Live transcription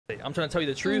I'm trying to tell you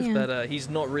the truth that he's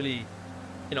not really,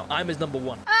 you know, I'm his number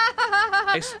one.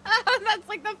 That's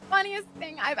like the funniest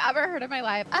thing I've ever heard in my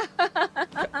life.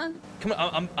 Come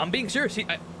on, I'm being serious. You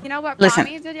know what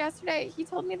Ramee did yesterday? He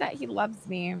told me that he loves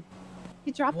me.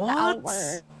 He dropped the L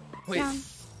word. Wait. Yeah.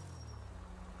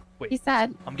 Wait. He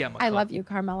said, I'm getting my I love you,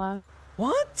 Carmella.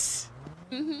 What?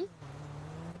 $1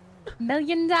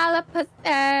 million pussy.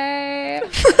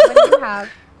 What do you have?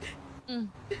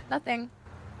 Nothing.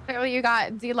 Clearly you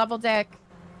got D-level dick.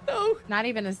 No. Not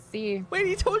even a C. Wait,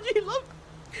 he told you he loved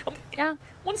me? Yeah.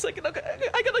 1 second, okay,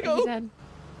 I gotta go. He did.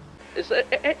 Is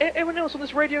everyone else on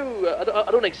this radio? I don't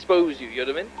want to expose you, you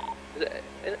know what I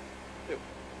mean?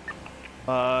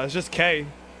 It's just K.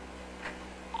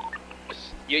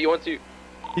 You want to?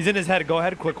 He's in his head. Go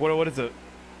ahead, quick. What is it?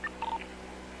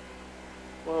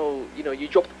 Well, you know, you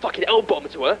dropped the fucking L-bomb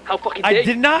to her. How fucking dare you? I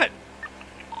did not.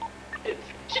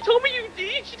 She told me you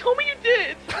did. She told me you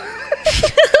did.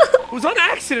 It was on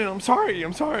accident. I'm sorry.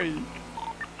 I'm sorry.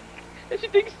 And she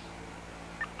thinks.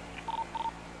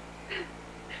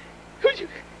 Who'd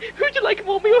you like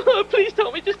more, me or her? Please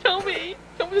tell me. Just tell me.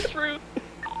 Tell me the truth.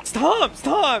 Stop.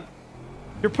 Stop.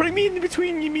 You're putting me in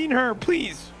between me and her.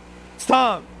 Please.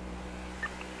 Stop.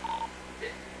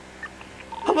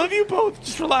 I love you both.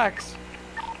 Just relax.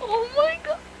 Oh my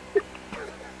god.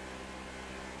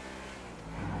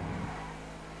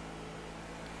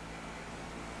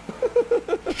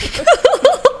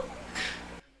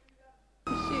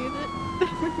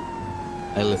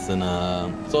 Hey, listen,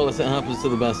 so listen, it happens to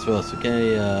the best of us,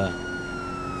 okay?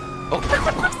 Oh,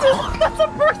 that's a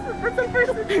person!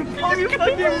 Oh, you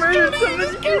fucking murdered someone!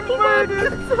 You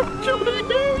murdered someone!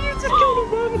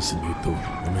 Listen, you dude,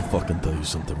 let me fucking tell you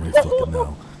something right fucking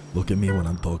now. Look at me when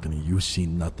I'm talking to you. You see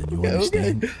nothing, you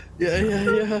understand?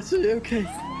 Okay. Yeah, so okay.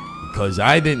 Because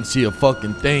I didn't see a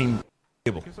fucking thing.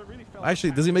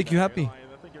 Actually, does he make you happy?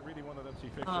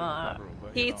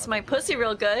 He eats my pussy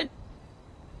real good.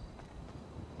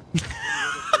 Do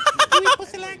we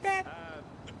pussy like that?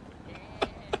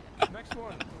 Next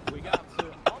one, we got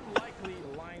unlikely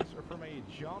lines from a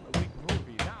John Wick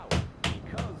movie. Now,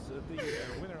 because the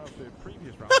winner of the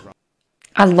previous round.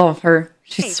 I love her.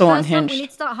 She's so First up, unhinged. we need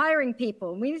to start hiring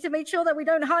people. We need to make sure that we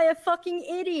don't hire fucking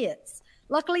idiots.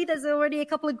 Luckily, there's already a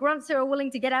couple of grunts who are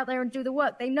willing to get out there and do the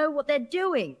work. They know what they're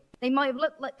doing. They might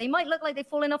look like they've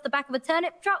fallen off the back of a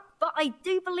turnip truck, but I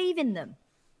do believe in them.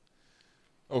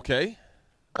 Okay.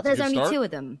 But there's only two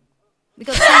of them. We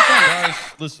got two guys.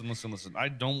 Listen. I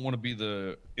don't want to be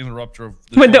the interrupter of.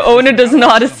 When the owner doesn't know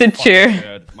how to sit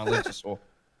chair. My legs are sore.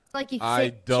 It's like you sit I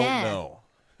don't chair. know.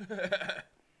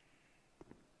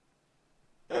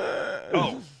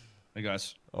 Oh, hey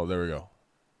guys. Oh, there we go.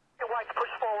 Whites, push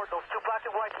forward. Those two black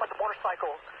and whites on the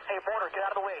motorcycle. Hey, Mortar, get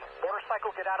out of the way.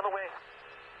 Motorcycle, get out of the way.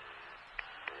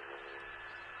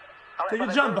 Take a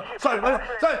jump. Sorry.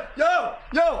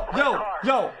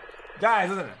 Yo. Guys,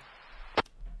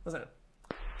 listen.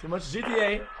 Too much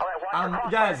GTA.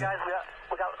 Guys,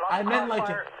 I meant like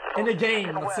in a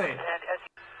game, let's say.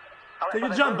 Take a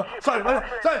jump. Sorry.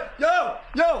 Yo.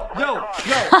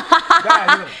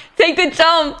 Guys, listen. Take the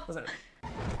jump. Listen.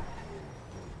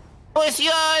 What's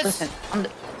yours? Listen,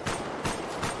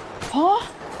 Oh,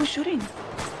 who's shooting?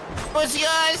 What's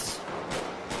yours?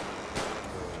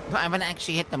 I haven't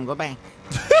actually hit them. Go back.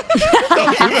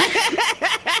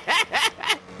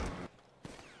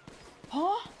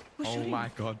 Oh my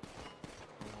god.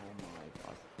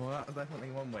 Well, that's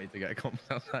definitely one way to get a comp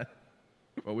outside.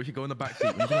 Well, we should go in the back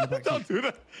seat. Don't do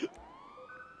that.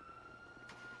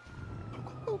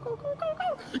 Go.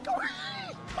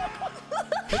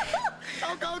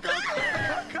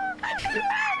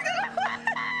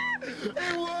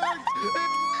 It worked!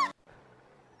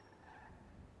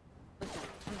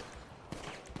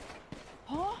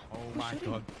 Oh my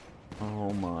god.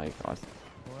 Oh my god.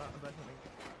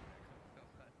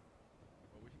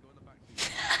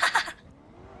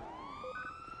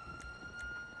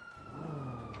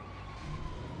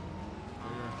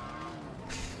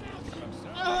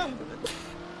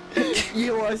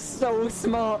 You are so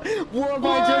smart. What have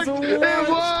I just watched? It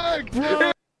worked!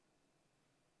 Bro.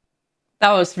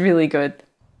 That was really good.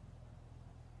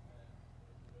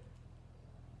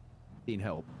 Need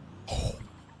help.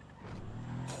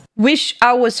 Wish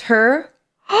I was her.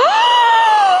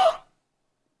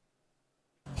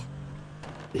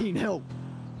 Need help.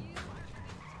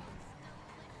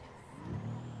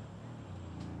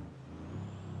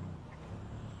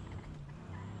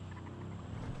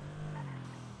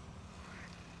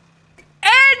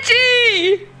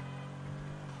 Angie!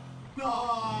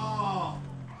 No.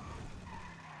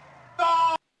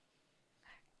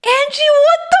 Angie,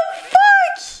 what the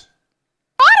fuck?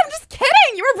 God, I'm just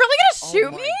kidding. You were really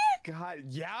shoot me? God,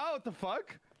 yeah, what the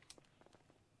fuck?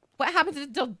 What happens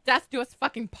until death do us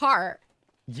fucking part?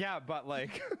 Yeah, but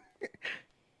like,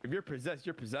 if you're possessed,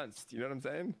 you're possessed. You know what I'm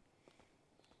saying?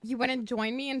 You wouldn't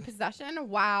join me in possession?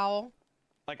 Wow.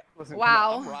 Like, listen,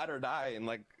 wow. come on, I'm ride or die, and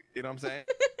like, you know what I'm saying?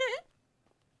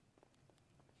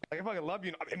 Like, I fucking love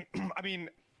you. I mean.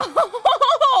 Oh. No,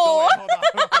 wait, hold on.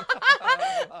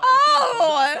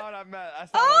 Oh. That's not what I meant.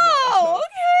 That's not what I meant.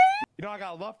 Okay. You know, I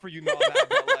got love for you and all that,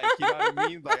 but like, you know what I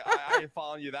mean? Like, I ain't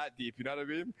following you that deep. You know what I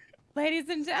mean? Ladies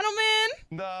and gentlemen.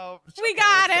 No. We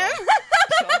got him.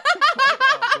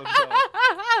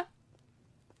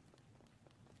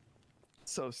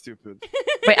 So stupid.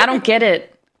 Wait, I don't get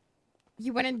it.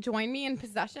 You wouldn't join me in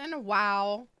possession?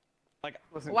 Wow. Like,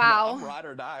 listen, wow. come on, I'm ride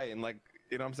or die, and like,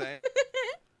 you know what I'm saying?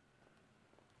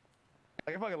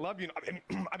 Like, I fucking love you.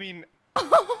 I mean.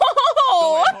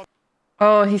 Oh.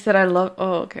 Oh, he said I love.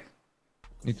 Oh, okay.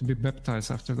 Need to be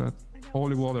baptized after that.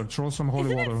 Holy water. Throw some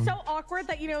holy water. Isn't it so awkward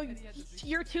that, you know,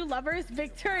 your two lovers,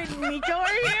 Victor and Nico, are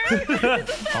here?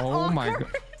 Oh my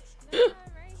god.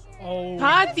 Oh.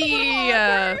 Tati!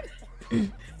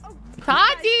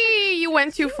 Tati, you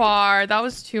went too far. That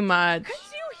was too much. Could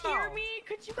you hear me?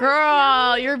 Could you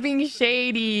Girl, you're being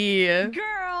shady.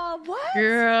 Girl, what?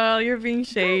 Girl, you're being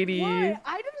shady. What?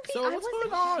 I didn't think I was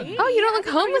shady. Oh, you don't look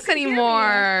homeless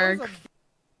anymore.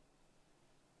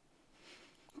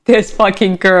 This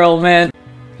fucking girl, man.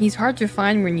 He's hard to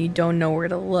find when you don't know where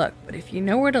to look, but if you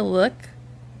know where to look,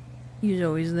 he's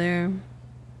always there.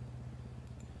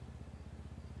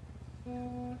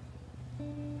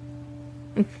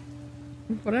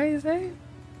 What did I say?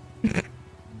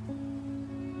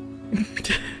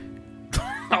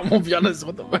 I'm gonna be honest,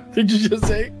 what the fuck did you just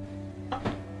say?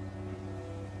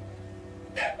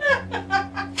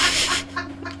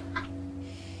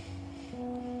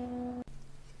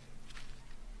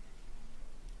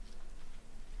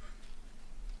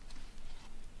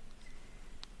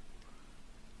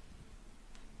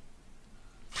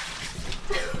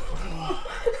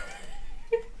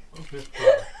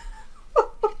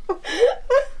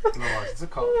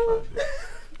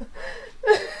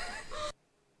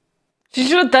 She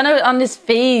should have done it on his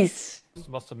face.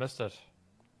 Must have missed it.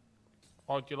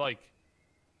 What do you like?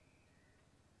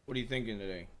 What are you thinking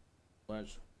today,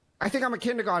 Blanche? I think I'm a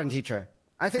kindergarten teacher.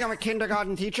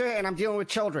 And I'm dealing with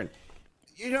children.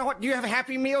 You know what? Do you have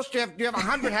Happy Meals? Do you have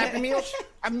 100 Happy Meals?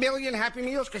 1,000,000 Happy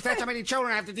Meals? Because that's how many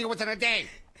children I have to deal with in a day.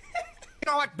 You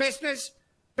know what? Business?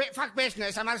 Fuck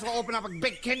business. I might as well open up a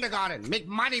big kindergarten. Make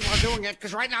money while doing it,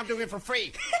 because right now I'm doing it for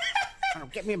free.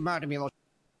 Get me a murder meal.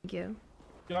 Thank you.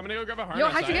 Yo, I'm gonna go grab a harness. Yo,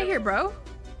 how'd you get here, bro?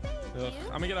 Ugh,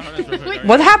 I'm gonna get a harness real quick.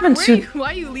 What happened to?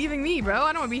 Why are you leaving me, bro?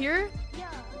 I don't want to be here.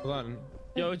 Hold on.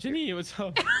 Yo, Ginny, what's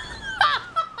up?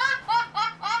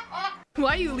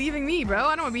 Why are you leaving me, bro?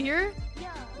 I don't want to be here.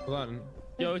 Hold on.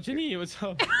 Yo, Ginny, what's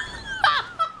up?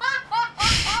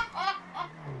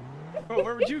 Bro,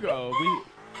 where would you go?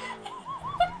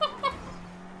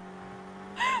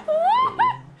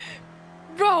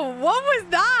 Bro, what was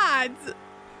that?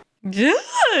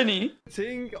 Johnny.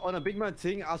 Thing on a big man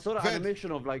thing. I saw the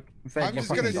animation of like. I'm just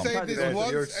gonna say this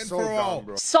once and for all.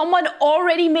 Someone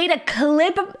already made a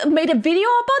video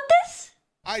about this?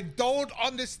 I don't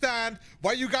understand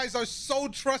why you guys are so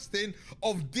trusting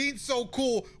of Dean So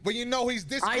Cool when you know he's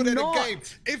this good at a game.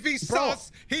 If he's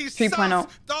sus, he's sus.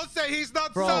 Don't say he's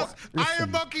not sus. Iron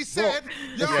Monkey said,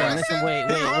 listen, wait.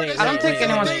 I don't think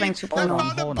anyone's playing 2.0.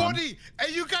 Hold on.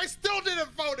 And you guys still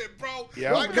didn't vote it, bro.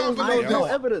 Yeah. I can't believe no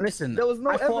this. evidence. Listen, there was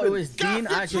no evidence. Thought it was Dean.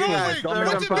 I actually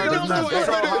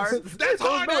That's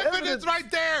hard evidence right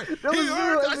there. He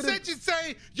heard I said you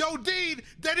say, yo, Dean,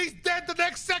 then he's dead the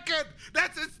next second.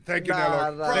 That's it. Thank you,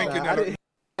 Nello. Thank you, Nello.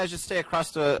 I just stay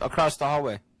across the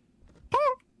hallway.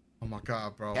 Oh my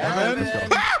god, bro. Yeah,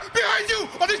 behind you!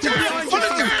 On the chair! On the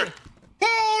chair!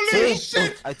 Holy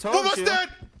shit! I told Woman's you. dead!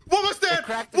 Woman's dead!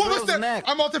 Woman's dead! Neck.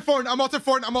 I'm out the phone. I'm out the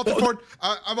phone. I'm out the phone.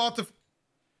 I'm out the.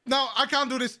 No, I can't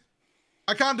do this.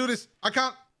 I can't do this. I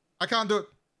can't do it.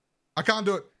 I can't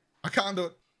do it. I can't do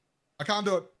it. I can't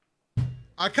do it.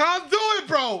 I can't do it,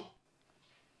 bro!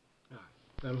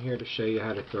 I'm here to show you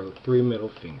how to throw 3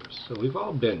 middle fingers. So we've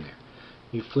all been there.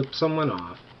 You flip someone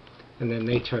off, and then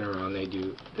they turn around, they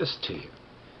do this to you.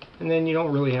 And then you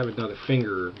don't really have another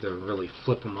finger to really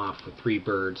flip them off with 3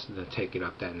 birds to take it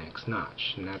up that next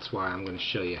notch. And that's why I'm going to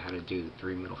show you how to do the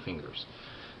 3 middle fingers.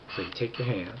 So you take your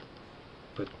hand,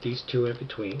 put these 2 in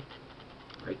between,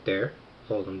 right there,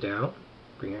 fold them down,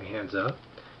 bring your hands up.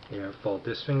 You're going to fold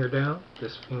this finger down,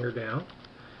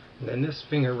 and then this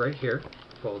finger right here,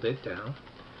 fold it down.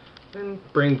 And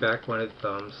bring back one of the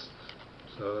thumbs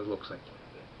so it looks like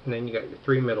And then you got your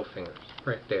 3 middle fingers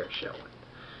right there showing.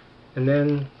 And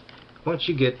then once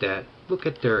you get that, look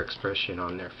at their expression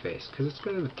on their face, because it's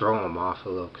going to throw them off a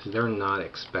little, because they're not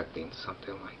expecting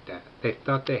something like that. They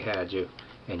thought they had you,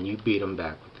 and you beat them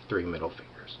back with the 3 middle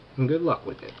fingers. And good luck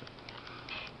with it.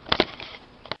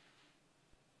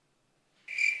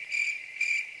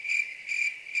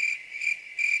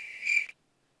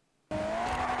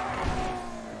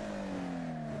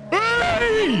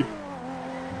 Hey!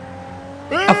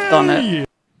 I've done it.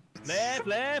 Left,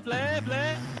 left, left,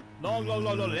 left. Long, long,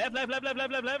 long, long. Left, left, left, left,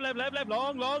 left, left, left, left, left, left.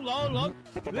 Long, long, long, long.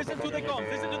 Listen to the comms.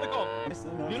 Listen to the comms.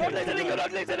 You're not listening. You're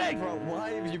not listening. Bro,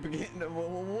 why have you begin?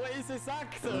 What is this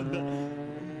accent?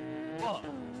 What?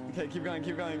 Okay, keep going,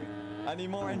 keep going. I need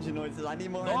more engine noises. I need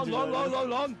more long, engine long, noises. long,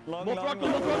 long, long. More throttle,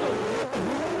 long. more throttle.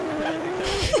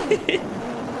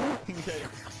 Okay.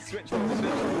 Switch rolls,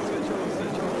 switch rolls, switch rolls.